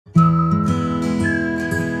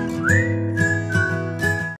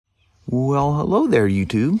Well, hello there,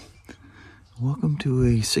 YouTube. Welcome to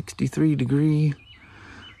a 63-degree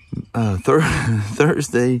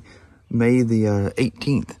Thursday, May the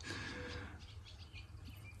 18th.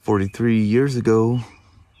 43 years ago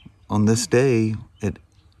on this day at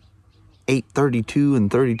 8:32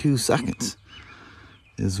 and 32 seconds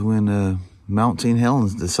is when Mount St.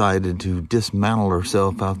 Helens decided to dismantle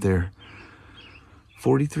herself out there.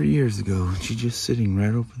 43 years ago. She's just sitting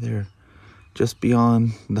right over there. Just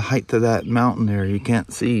beyond the height of that mountain there. You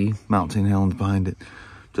can't see Mount St. Helens behind it.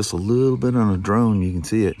 Just a little bit on a drone, you can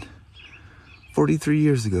see it. 43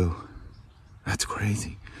 years ago. That's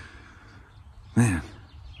crazy. Man,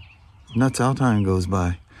 nuts how time goes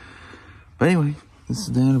by. But anyway, this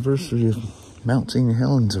is the anniversary of Mount St.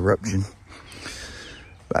 Helens eruption.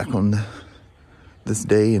 Back on this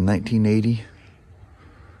day in 1980.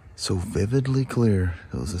 So vividly clear.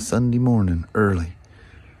 It was a Sunday morning, early.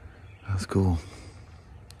 That was cool.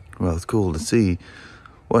 Well, it's cool to see.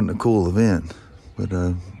 Wasn't a cool event, but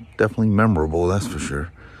definitely memorable, that's for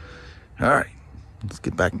sure. All right, let's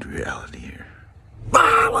get back to reality here.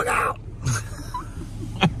 Ah, look out!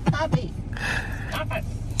 Puppy, stop it.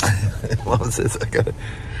 What was this? I got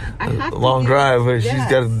a long drive where she's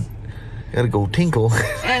got to go tinkle.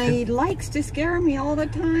 And he likes to scare me all the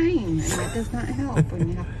time, and it does not help when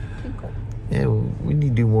you have to tinkle. Yeah, we need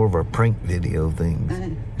to do more of our prank video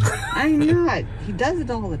things. I'm not. He does it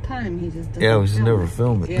all the time. He just doesn't. Yeah, we just never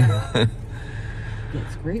film it. Yeah.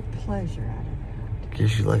 Gets great pleasure out of that.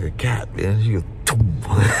 Guess you like a cat, man. You go,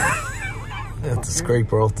 have to scrape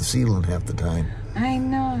her off the ceiling half the time.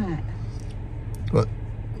 I'm not. But,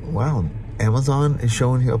 wow, Amazon is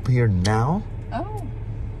showing up here now? Oh.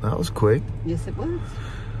 That was quick. Yes, it was.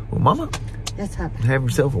 Well, Mama, that's happening. Have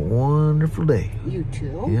yourself a wonderful day. You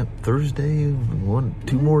too. Yep, Thursday,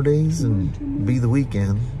 two more days, and be the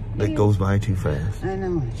weekend. That goes by too fast. I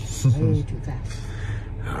know, it's way too fast.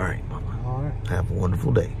 All right, Mama. All right. Have a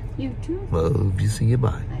wonderful day. You too. Love you. See you.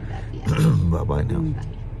 Bye. I love you. Bye-bye now. Bye.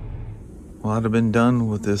 Well, I'd have been done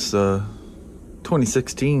with this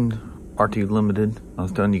 2016 RT Limited. I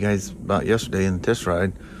was telling you guys about yesterday in the test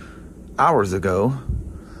ride hours ago.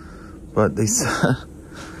 But they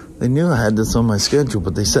knew I had this on my schedule,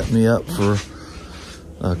 but they set me up for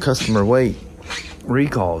customer wait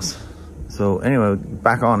recalls. So anyway,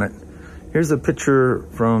 back on it. Here's a picture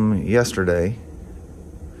from yesterday.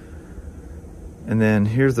 And then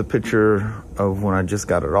here's a picture of when I just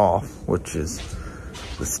got it off, which is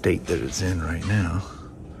the state that it's in right now.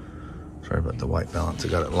 Sorry about the white balance, I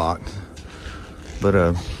got it locked. But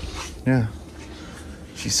yeah,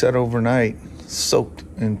 she sat overnight, soaked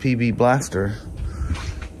in PB Blaster.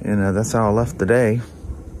 And that's how I left today.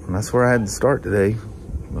 And that's where I had to start today.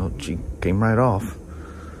 Well, she came right off.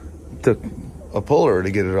 It took a puller to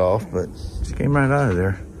get it off, but she came right out of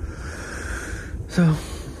there. So,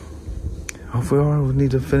 hopefully we need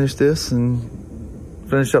to finish this and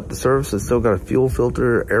finish up the service. It's still got a fuel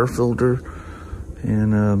filter, air filter,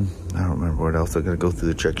 and I don't remember what else. I gotta go through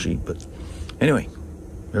the check sheet, but anyway,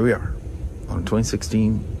 there we are on a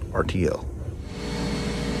 2016 RTL.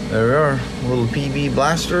 There we are, a little PB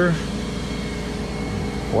Blaster,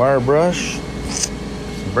 wire brush,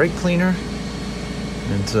 some brake cleaner,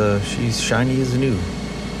 and she's shiny as new.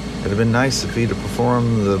 It'd have been nice if he'd have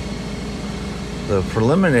performed the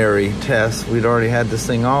preliminary test. We'd already had this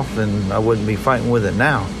thing off and I wouldn't be fighting with it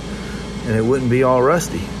now. And it wouldn't be all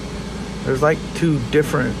rusty. There's like 2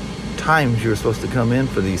 different times you were supposed to come in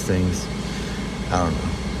for these things. I don't know.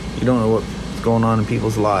 You don't know what's going on in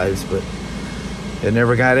people's lives, but it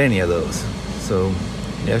never got any of those. So,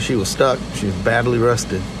 yeah, she was stuck. She was badly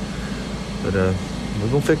rusted. But we're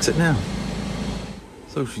gonna fix it now.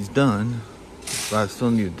 So she's done. But I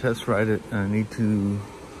still need to test ride it. I need to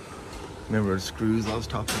remember the screws I was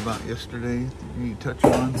talking about yesterday. You need to touch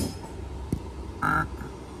on.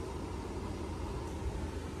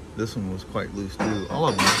 This one was quite loose too. All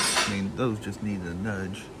of them, I mean, those just needed a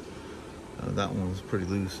nudge. That one was pretty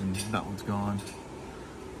loose and that one's gone.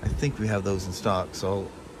 I think we have those in stock, so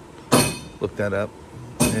I'll look that up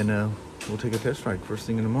and we'll take a test ride first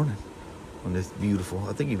thing in the morning on this beautiful.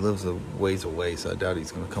 I think he lives a ways away, so I doubt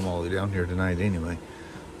he's going to come all the way down here tonight anyway.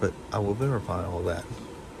 But I will verify all that.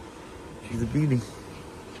 She's a beauty.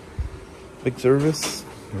 Big service,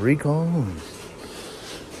 recall. And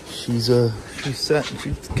she's set.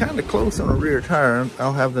 She's kind of close on a rear tire.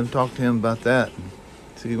 I'll have them talk to him about that. And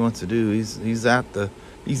see what he wants to do. He's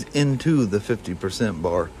into the 50%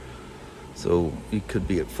 bar, so he could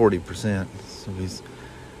be at 40%. So he's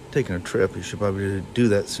taking a trip. He should probably do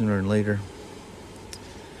that sooner than later.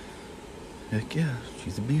 Heck yeah,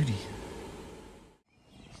 she's a beauty.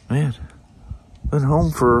 Man, been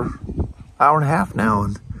home for an hour and a half now,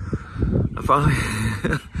 and I finally,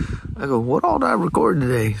 I go, what all did I record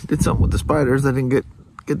today? Did something with the Spyders. I didn't get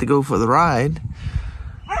to go for the ride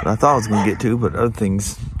that I thought I was going to get to, but other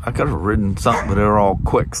things, I could have ridden something, but they were all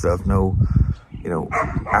quick stuff. No, you know,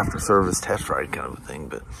 after service test ride kind of a thing,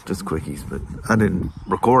 but just quickies. But I didn't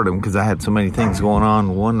record them because I had so many things going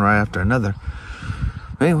on, one right after another.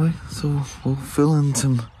 Anyway, so we'll fill in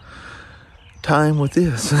some time with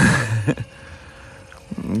this.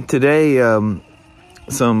 Today, some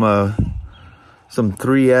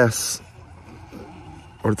 3S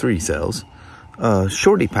or 3 cells,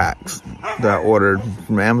 Shorty packs that I ordered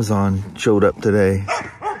from Amazon showed up today.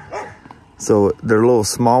 So they're little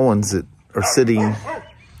small ones that are sitting,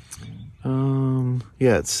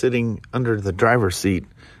 yeah, it's sitting under the driver's seat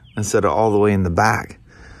instead of all the way in the back.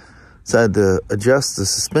 So I had to adjust the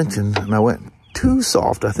suspension, and I went too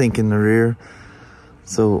soft, I think, in the rear.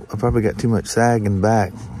 So I probably got too much sag in the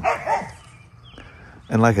back.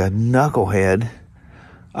 And like a knucklehead,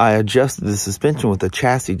 I adjusted the suspension with the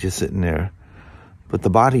chassis just sitting there. But the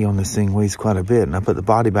body on this thing weighs quite a bit. And I put the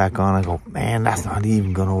body back on. I go, man, that's not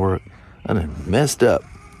even going to work. I done messed up.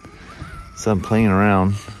 So I'm playing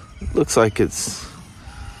around. Looks like it's,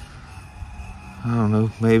 I don't know,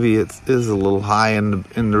 maybe it is a little high in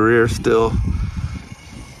the rear still.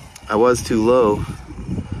 I was too low.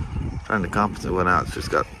 Trying to compensate. Well, now it's just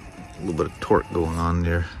got a little bit of torque going on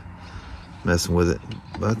there. Messing with it.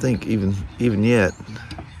 But I think even yet,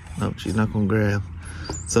 nope, she's not going to grab.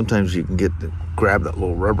 Sometimes you can get to grab that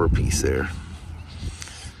little rubber piece there.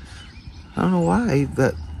 I don't know why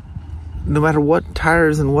that, no matter what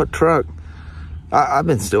tires and what truck, I've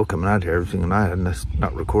been still coming out here every single night and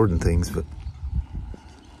not recording things, but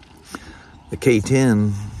the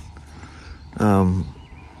K10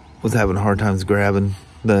 was having hard times grabbing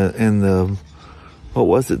what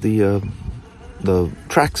was it, the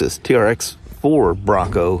Traxxas TRX4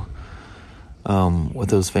 Bronco with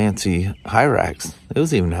those fancy high racks. It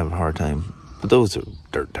was even having a hard time, but those are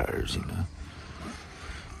dirt tires, you know.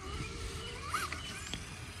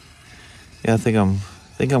 Yeah, I think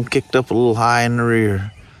I'm kicked up a little high in the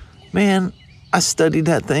rear. Man, I studied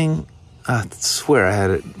that thing. I swear I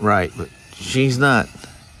had it right, but she's not.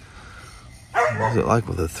 What's it like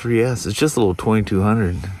with a 3S? It's just a little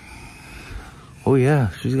 2200. Oh yeah,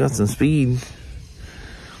 she's got some speed.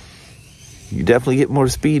 You definitely get more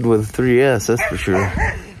speed with a 3S, that's for sure.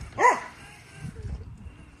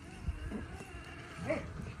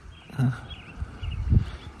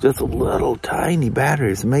 Just a little tiny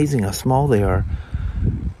battery. It's amazing how small they are.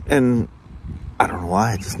 And I don't know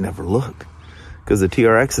why, I just never looked. Because the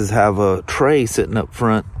TRXs have a tray sitting up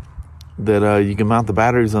front that you can mount the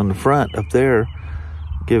batteries on the front up there.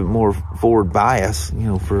 Give it more forward bias, you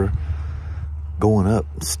know, for going up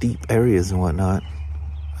steep areas and whatnot.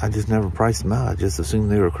 I just never priced them out. I just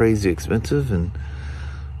assumed they were crazy expensive,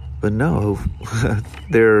 but no,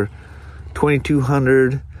 they're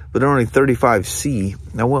 2200, but they're only 35C.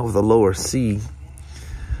 I went with a lower C.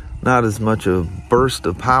 Not as much a burst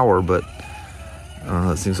of power, but I don't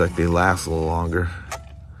know, it seems like they last a little longer.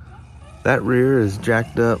 That rear is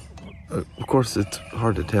jacked up. Of course, it's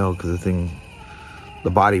hard to tell because the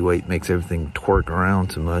body weight makes everything twerk around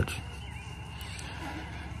too much.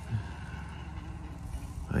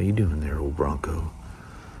 How you doing there, old Bronco?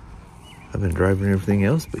 I've been driving everything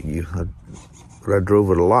else but you. I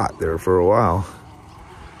drove it a lot there for a while.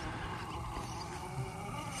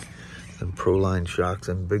 Some Proline shocks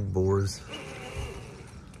and big bores.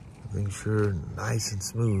 Everything's sure nice and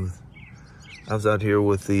smooth. I was out here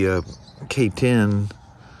with the K10.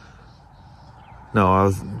 No, I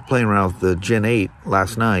was playing around with the Gen 8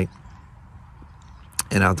 last night.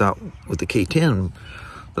 And I was out with the K10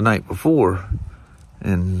 the night before.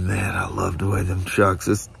 And man, I love the way them shocks,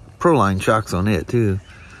 it's Proline shocks on it too.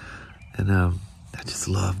 And I just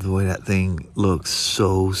love the way that thing looks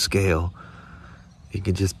so scale. You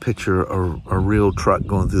can just picture a real truck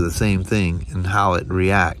going through the same thing and how it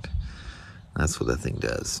react. That's what that thing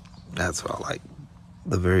does. That's what I like,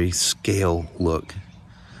 the very scale look.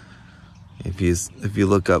 If you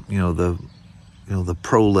look up, the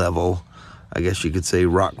pro level, I guess you could say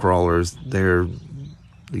rock crawlers, they're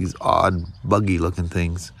these odd buggy looking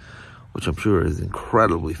things, which I'm sure is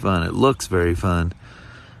incredibly fun. It looks very fun,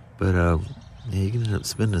 but yeah, you can end up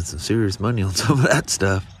spending some serious money on some of that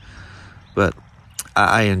stuff. But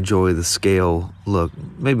I enjoy the scale look.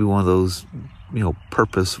 Maybe one of those,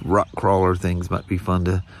 purpose rock crawler things might be fun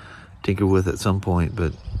to tinker with at some point,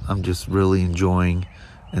 but I'm just really enjoying,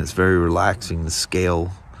 and it's very relaxing, the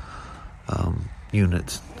scale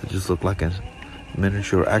units that just look like a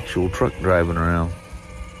miniature actual truck driving around.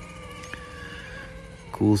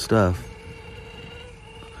 cool stuff.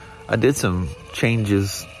 I did some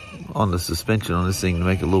changes on the suspension on this thing to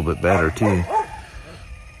make it a little bit better too.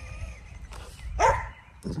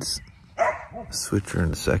 Let's switch her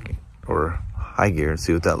in a second, or high gear, and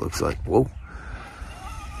see what that looks like. Whoa.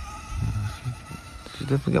 She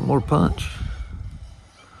definitely got more punch.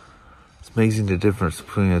 It's amazing the difference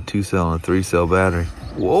between a 2-cell and a 3-cell battery.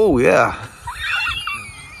 Whoa, yeah.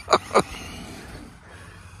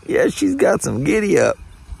 Yeah, she's got some giddy up.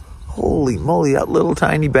 Holy moly, that little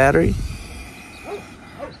tiny battery.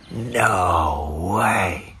 No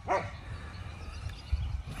way.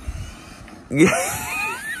 Yeah.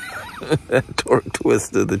 That torque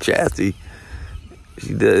twist of the chassis.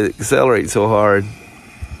 She did accelerate so hard.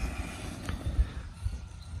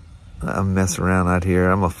 I'm messing around out here.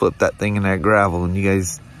 I'm gonna flip that thing in that gravel, and you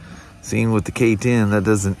guys seen with the K10, that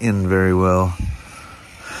doesn't end very well.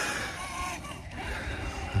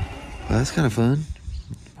 Well, that's kind of fun.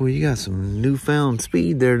 Boy, you got some newfound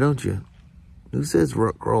speed there, don't you? Who says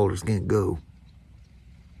rock crawlers can't go?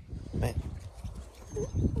 Man.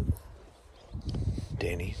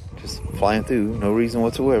 Danny just flying through, no reason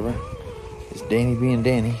whatsoever. It's Danny being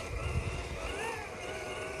Danny.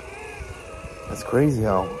 That's crazy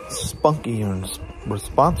how spunky and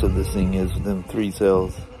responsive this thing is with them 3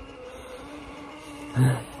 cells.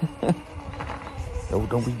 Oh,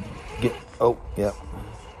 don't we get, oh, yeah.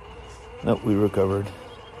 Nope, we recovered.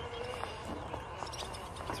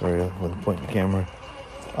 Sorry, I wasn't pointing the camera.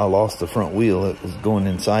 I lost the front wheel. It was going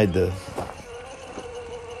inside the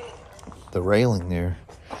railing there.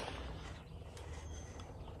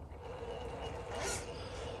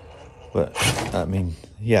 But, I mean,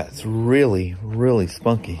 yeah, it's really, really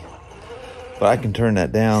spunky. But I can turn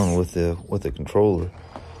that down with the controller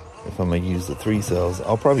if I'm going to use the 3 cells.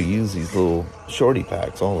 I'll probably use these little Shorty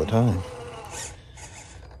packs all the time.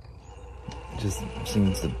 Just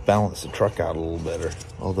seems to balance the truck out a little better.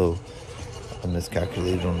 Although I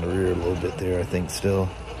miscalculated on the rear a little bit there, I think still.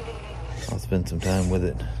 I'll spend some time with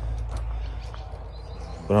it.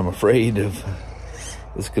 But I'm afraid of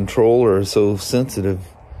this controller is so sensitive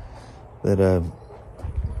that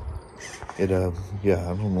yeah,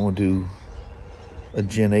 I don't want to do a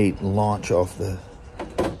Gen 8 launch off the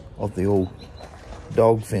old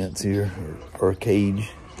dog fence here, or a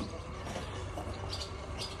cage.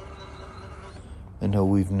 I know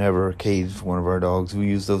we've never caged one of our dogs. We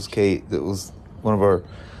used those cage. That was one of our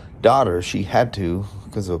daughters. She had to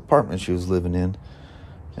because of the apartment she was living in,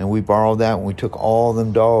 and we borrowed that when we took all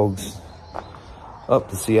them dogs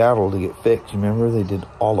up to Seattle to get fixed. You remember, they did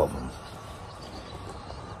all of them.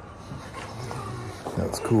 That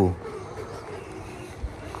was cool.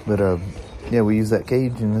 But yeah, we used that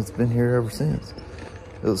cage, and it's been here ever since.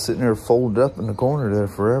 It was sitting there folded up in the corner there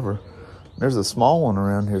forever. There's a small one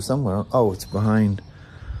around here somewhere. Oh, it's behind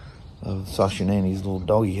Sasha and Annie's little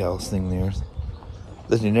doggy house thing there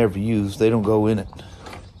that they never use. They don't go in it.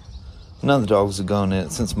 None of the dogs have gone in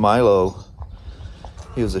it since Milo.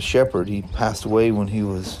 He was a shepherd. He passed away when he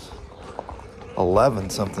was 11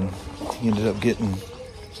 something. He ended up getting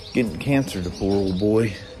cancer, the poor old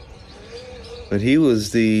boy. But he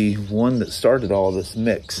was the one that started all this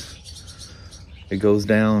mix. It goes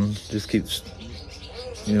down, just keeps,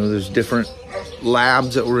 you know, there's different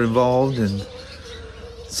labs that were involved, and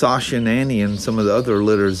Sasha and Annie and some of the other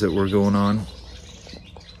litters that were going on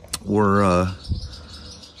were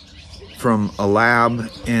from a lab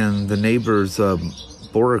and the neighbor's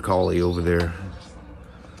border collie over there.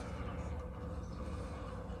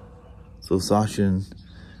 So Sasha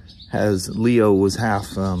Leo was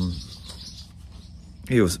half,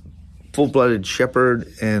 he was full-blooded shepherd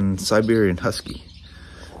and Siberian husky.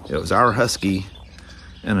 It was our husky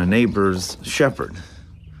and a neighbor's shepherd.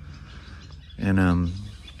 And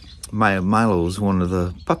Milo was one of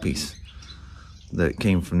the puppies that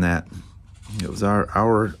came from that. It was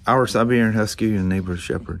our Siberian husky and neighbor's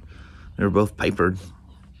shepherd. They were both papered.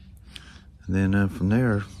 And then from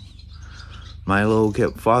there, Milo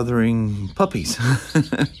kept fathering puppies.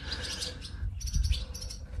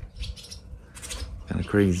 Kind of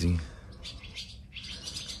crazy.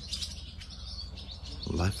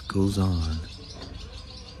 Life goes on.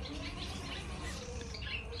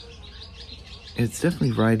 It's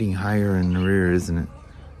definitely riding higher in the rear, isn't it?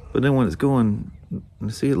 But then when it's going,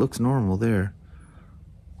 see, it looks normal there.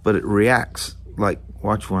 But it reacts, like,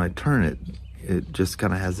 watch when I turn it, it just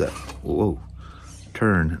kind of has that, whoa,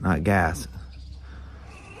 turn, not gas.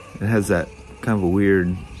 It has that kind of a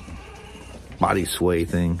weird body sway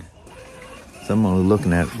thing. So I'm only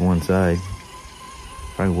looking at it from one side.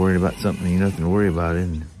 Probably worried about something, ain't nothing to worry about,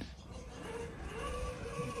 isn't it?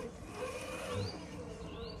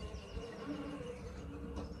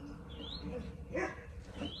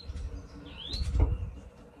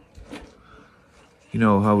 You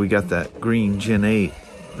know how we got that green Gen 8?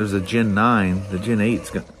 There's a Gen 9. The Gen 8's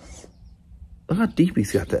got... Look how deep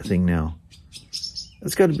he's got that thing now.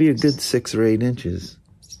 It's got to be a good 6 or 8 inches.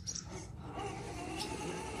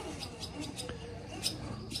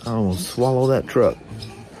 I almost swallow that truck.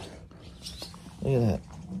 Look at that.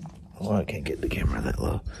 Oh, I can't get the camera that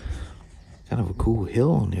low. Kind of a cool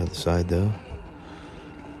hill on the other side, though.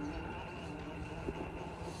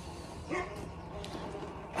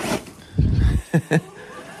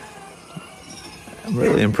 I'm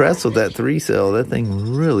really impressed with that 3-cell. That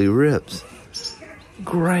thing really rips.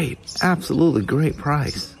 Great, absolutely great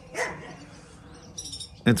price.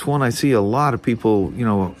 It's one I see a lot of people, you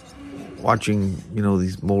know, watching, you know,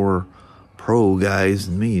 these more pro guys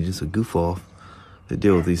than me, just a goof off. They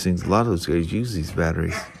deal with these things. A lot of those guys use these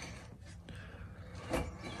batteries.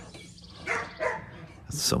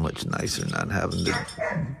 It's so much nicer not having to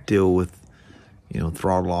deal with, you know,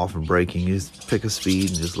 throttle off and braking. You just pick a speed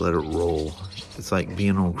and just let it roll. It's like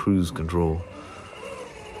being on cruise control.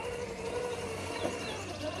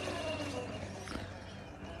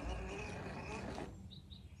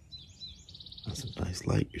 That's a nice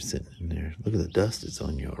light you're sitting in there. Look at the dust that's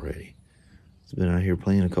on you already. It's been out here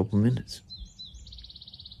playing a couple minutes.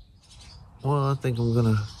 Well, I think I'm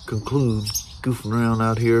gonna conclude goofing around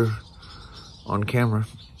out here on camera.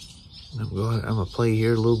 I'm gonna play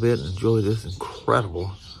here a little bit and enjoy this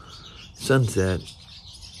incredible sunset.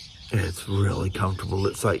 It's really comfortable.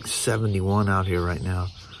 It's like 71 out here right now.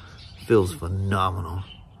 Feels phenomenal.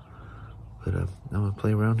 But I'm gonna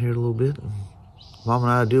play around here a little bit. And Mom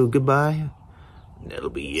and I do a goodbye. And that'll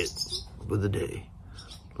be it for the day.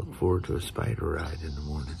 Look forward to a Spyder ride in the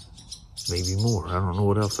morning. Maybe more. I don't know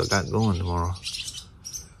what else I got going tomorrow.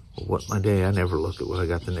 But what my day, I never look at what I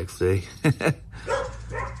got the next day.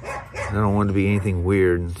 I don't want it to be anything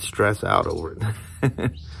weird and stress out over it.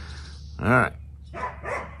 All right.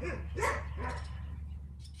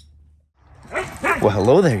 Well,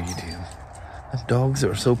 hello there, you two. Those dogs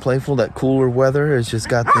are so playful. That cooler weather has just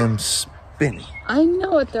got them spinning. I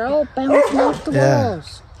know it. They're all bouncing off the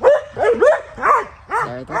walls.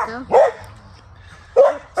 There they go.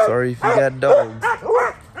 Sorry if you got dogs.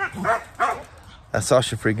 That's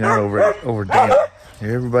Sasha freaking out over Danny.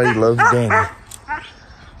 Everybody loves Danny.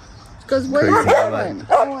 Because where are you going?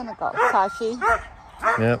 I want to go. Sashi.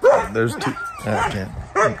 Yep, there's two. I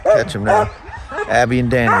can't catch them now. Abby and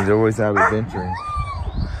Danny, they're always out adventuring.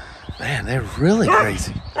 Man, they're really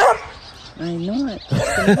crazy. I know it.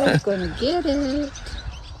 Somebody's going to get it.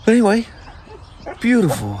 But anyway,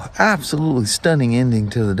 beautiful, absolutely stunning ending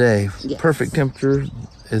to the day. Yes. Perfect temperature.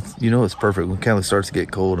 It's, you know, it's perfect when Kelly starts to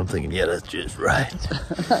get cold. I'm thinking, yeah, that's just right.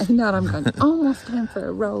 I know. I'm going, almost time for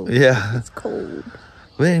a road. Yeah. It's cold.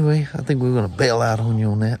 But anyway, I think we're going to bail out on you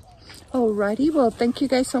on that. Alrighty. Well, thank you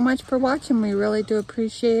guys so much for watching. We really do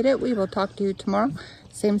appreciate it. We will talk to you tomorrow.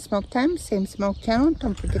 Same smoke time, same smoke channel.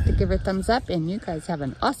 Don't forget to give it a thumbs up. And you guys have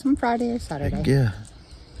an awesome Friday or Saturday. Yeah.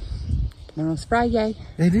 Tomorrow's Friday.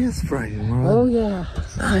 It is Friday tomorrow. Oh, yeah.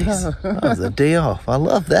 Nice. That was a day off. I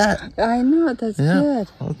love that. I know. That's good.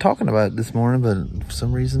 I was talking about it this morning, but for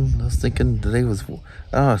some reason, I was thinking today was...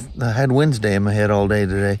 I had Wednesday in my head all day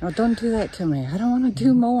today. Oh, don't do that to me. I don't want to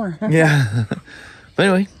do more. Yeah. But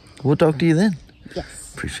anyway, we'll talk to you then.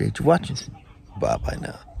 Yes. Appreciate you watching. Bye-bye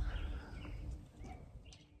now.